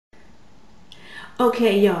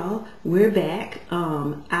Okay, y'all, we're back.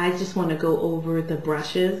 I just want to go over the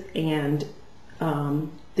brushes and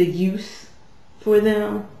the use for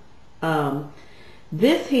them.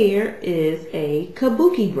 This here is a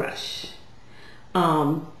kabuki brush.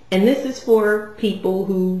 And this is for people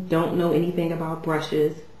who don't know anything about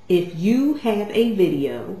brushes. If you have a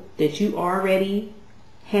video that you already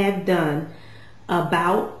have done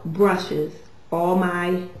about brushes, all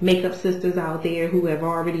my makeup sisters out there who have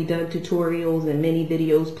already done tutorials and many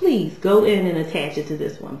videos, please go in and attach it to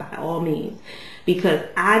this one by all means, because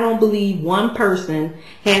I don't believe one person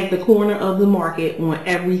has the corner of the market on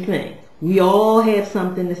everything. We all have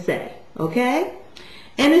something to say, okay?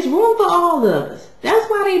 And there's room for all of us. That's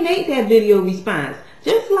why they made that video response.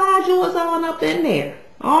 Just slide yours on up in there.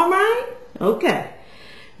 All right? Okay.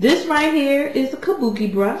 This right here is a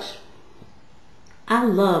kabuki brush. I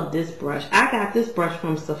love this brush. I got this brush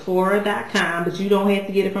from Sephora.com, but you don't have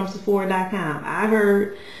to get it from Sephora.com. I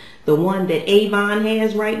heard the one that Avon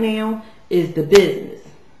has right now is the business.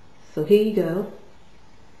 So here you go.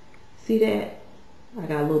 See that? I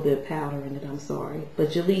got a little bit of powder in it, I'm sorry.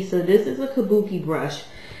 But Jaleesa, this is a kabuki brush,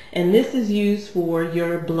 and this is used for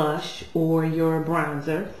your blush or your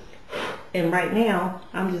bronzer. And right now,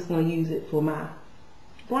 I'm just going to use it for my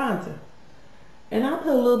bronzer. And I'll put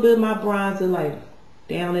a little bit of my bronzer like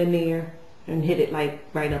down in there and hit it like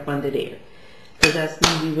right up under there, because that's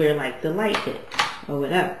usually where like the light hit or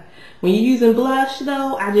whatever. When you're using blush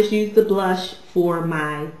though, I just use the blush for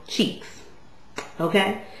my cheeks.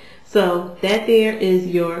 Okay, so that there is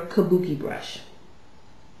your kabuki brush.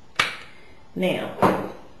 Now,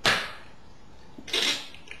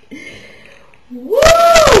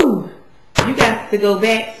 woo! You got to go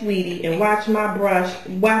back, sweetie, and watch my brush,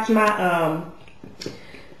 watch my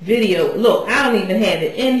video. Look, I don't even have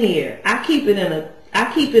it in here. I keep it in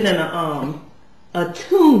a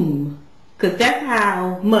tomb, because that's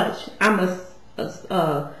how much I'm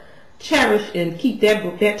a cherish and keep that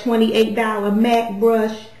 $28 MAC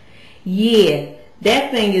brush. Yeah, that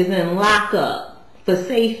thing is in lockup for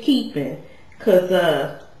safekeeping, because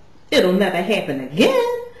it'll never happen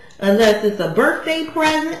again unless it's a birthday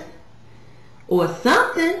present or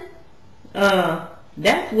something.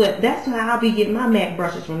 That's how I'll be getting my MAC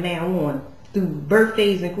brushes from now on, through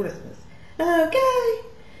birthdays and Christmas. Okay.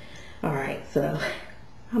 Alright, so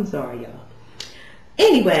I'm sorry, y'all.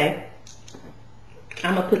 Anyway,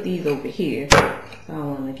 I'm gonna put these over here, so I don't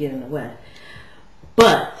want to get in the way.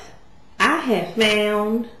 But I have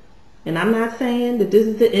found, and I'm not saying that this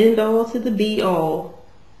is the end all to the be all,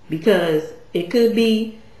 because it could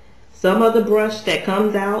be some other brush that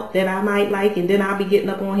comes out that I might like, and then I'll be getting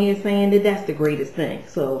up on here saying that that's the greatest thing.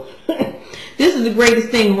 So this is the greatest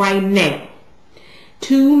thing right now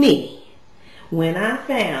to me. When I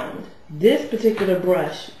found this particular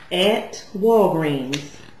brush at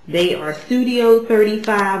Walgreens, they are Studio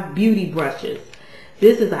 35 beauty brushes.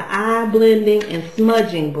 This is an eye blending and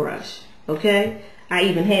smudging brush. Okay, I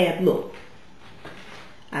even have, look,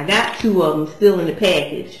 I got two of them still in the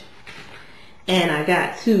package, and I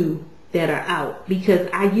got two that are out because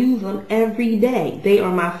I use them every day. They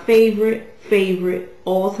are my favorite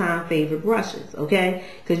all-time favorite brushes. Okay,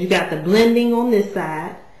 because you got the blending on this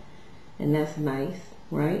side, and that's nice,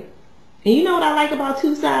 right? And you know what I like about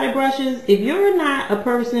two-sided brushes? If you're not a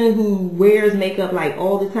person who wears makeup like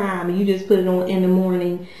all the time and you just put it on in the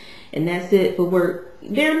morning and that's it for work,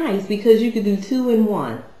 they're nice because you could do two in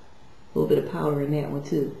one. A little bit of powder in that one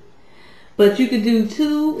too. But you could do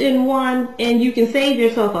two in one, and you can save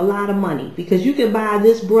yourself a lot of money, because you could buy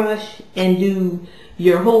this brush and do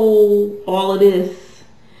your all of this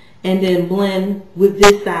and then blend with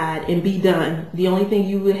this side and be done. The only thing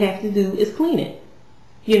you would have to do is clean it,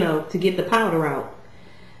 you know, to get the powder out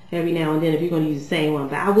every now and then if you're going to use the same one.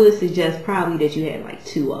 But I would suggest probably that you had like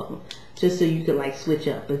two of them, just so you could like switch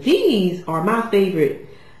up. But these are my favorite.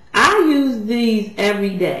 I use these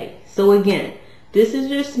every day. So again, this is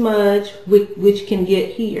your smudge, which can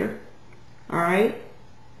get here. Alright?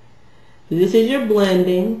 This is your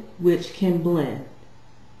blending, which can blend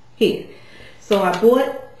here. So I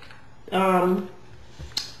bought a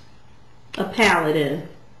palette in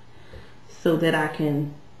so that I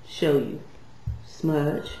can show you.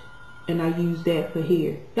 Smudge. And I use that for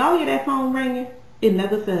here. Y'all hear that phone ringing? It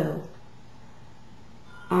never fails.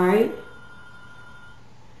 Alright?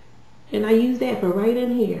 And I use that for right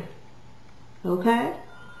in here. Okay?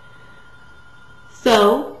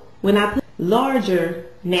 So, when I put larger,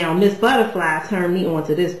 now Miss Butterfly turned me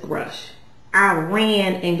onto this brush. I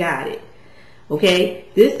ran and got it. Okay?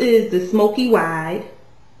 This is the Smoky Wide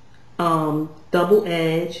double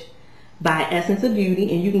edge by Essence of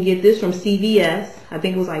Beauty, and you can get this from CVS. I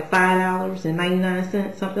think it was like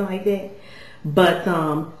 $5.99, something like that. But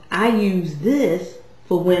I use this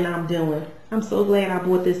for when I'm doing. I'm so glad I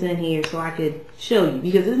brought this in here so I could show you,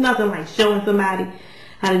 because it's nothing like showing somebody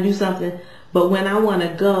how to do something. But when I want to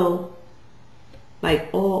go like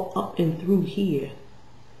all up and through here,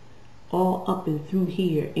 all up and through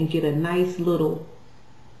here, and get a nice little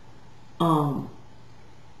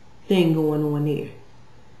thing going on there.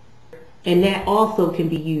 And that also can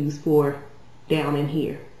be used for down in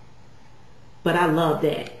here. But I love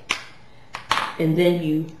that. And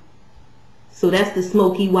then so that's the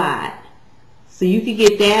smoky wide. So you can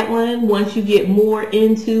get that one once you get more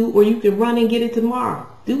into, or you can run and get it tomorrow.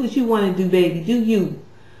 Do what you want to do, baby. Do you.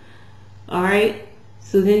 Alright?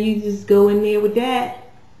 So then you just go in there with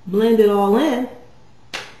that, blend it all in,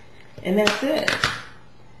 and that's it.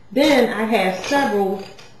 Then I have several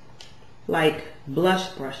like blush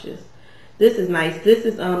brushes. This is nice. This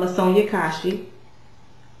is a Sonia Kashi.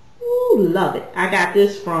 Ooh, love it. I got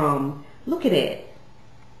this from, look at that.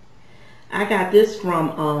 I got this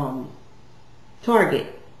from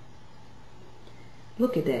Target.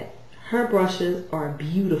 Look at that. Her brushes are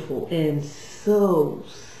beautiful and so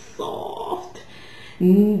soft.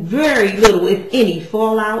 Very little, if any,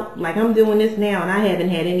 fallout. Like I'm doing this now and I haven't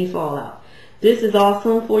had any fallout. This is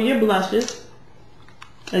awesome for your blushes.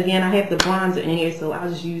 Again, I have the bronzer in here, so I'll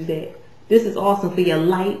just use that. This is awesome for your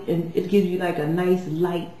light, and it gives you like a nice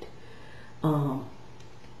light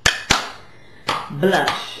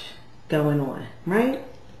blush going on, right?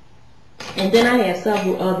 And then I have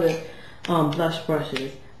several other blush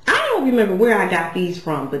brushes. I don't remember where I got these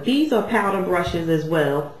from, but these are powder brushes as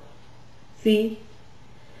well. See?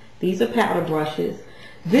 These are powder brushes.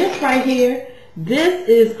 This right here, this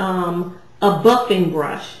is a buffing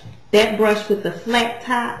brush. That brush with the flat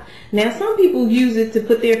top. Now some people use it to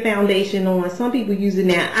put their foundation on. Some people use it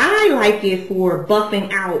now. I like it for buffing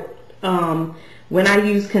out. When I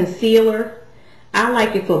use concealer, I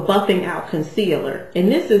like it for buffing out concealer. And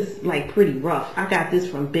this is like pretty rough. I got this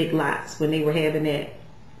from Big Lots when they were having that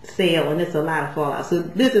sale, and it's a lot of fallout. So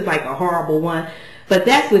this is like a horrible one. But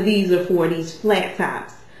that's what these are for. These flat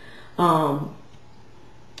tops are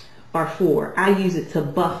for. I use it to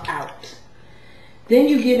buff out. Then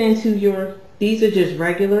you get into your, these are just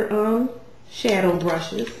regular shadow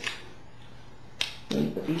brushes. Let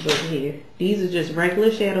me put these over here. These are just regular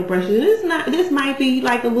shadow brushes. This might be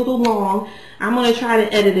like a little long. I'm going to try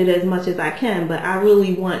to edit it as much as I can, but I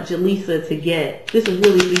really want Jaleesa to get, this is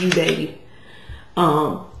really for you, baby,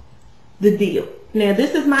 the deal. Now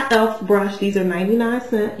this is my e.l.f. brush. These are 99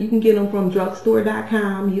 cents. You can get them from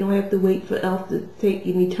drugstore.com. You don't have to wait for e.l.f. to take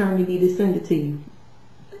an eternity to send it to you.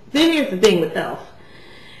 Then here's the thing with e.l.f.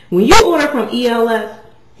 When you order from ELF,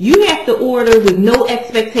 you have to order with no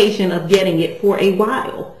expectation of getting it for a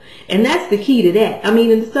while. And that's the key to that. I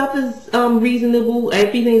mean, the stuff is reasonable.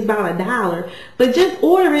 Everything's about $1. But just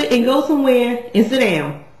order it and go somewhere and sit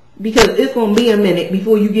down. Because it's going to be a minute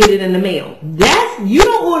before you get it in the mail. You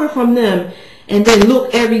don't order from them and then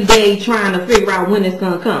look every day trying to figure out when it's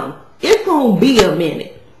going to come. It's going to be a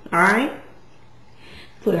minute. Alright?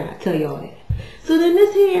 So I tell y'all that. So then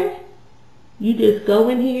this here, you just go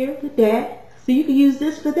in here with that. So you can use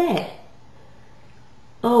this for that.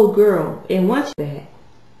 Oh girl, and once that.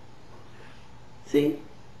 See?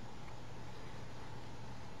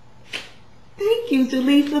 Thank you,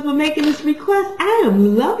 Jaleesa, for making this request. I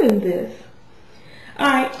am loving this.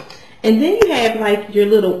 Alright, and then you have like your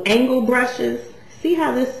little angle brushes. See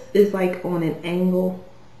how this is like on an angle?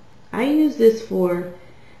 I use this for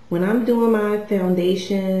when I'm doing my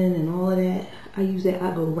foundation and all of that. I use that.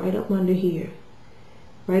 I go right up under here.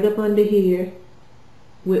 Right up under here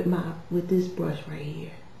with this brush right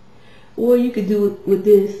here. Or you could do it with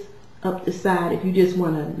this up the side if you just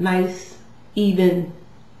want a nice, even,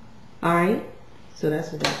 alright? So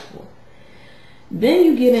that's what that's for. Then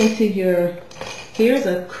you get into your, here's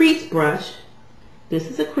a crease brush. This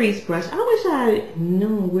is a crease brush. I wish I had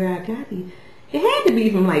known where I got these. It had to be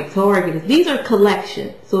from like Target. These are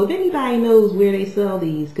collection. So if anybody knows where they sell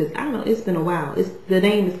these, because I don't know, it's been a while. The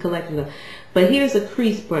name is collection. But here's a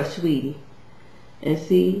crease brush, sweetie. And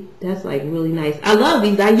see, that's like really nice. I love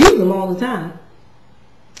these. I use them all the time.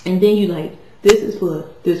 And then you like, this is for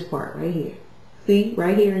this part right here. See,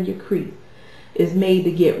 right here in your crease. It's made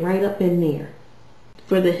to get right up in there.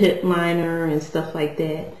 For the hip liner and stuff like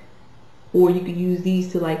that. Or you could use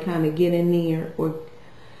these to like kind of get in there, or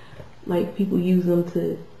like people use them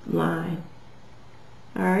to line.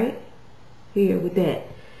 Alright? Here with that.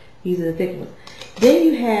 These are the thick ones. Then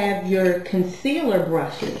you have your concealer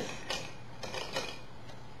brushes.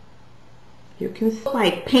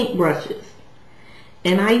 like paint brushes.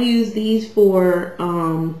 And I use these for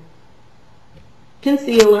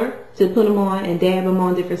concealer, to put them on and dab them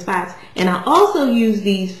on different spots. And I also use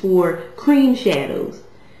these for cream shadows.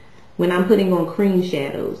 When I'm putting on cream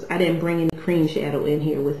shadows, I didn't bring any cream shadow in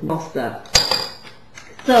here with my stuff.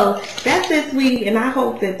 So that's it, sweetie, and I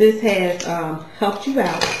hope that this has helped you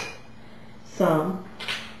out some.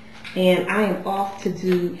 And I am off to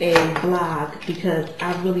do a vlog because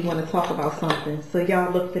I really want to talk about something. So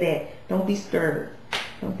y'all look for that. Don't be scared.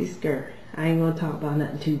 Don't be scared. I ain't going to talk about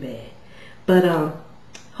nothing too bad. But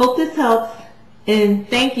hope this helps. And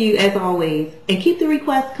thank you as always. And keep the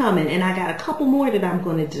requests coming. And I got a couple more that I'm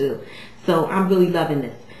going to do. So I'm really loving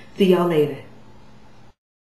this. See y'all later.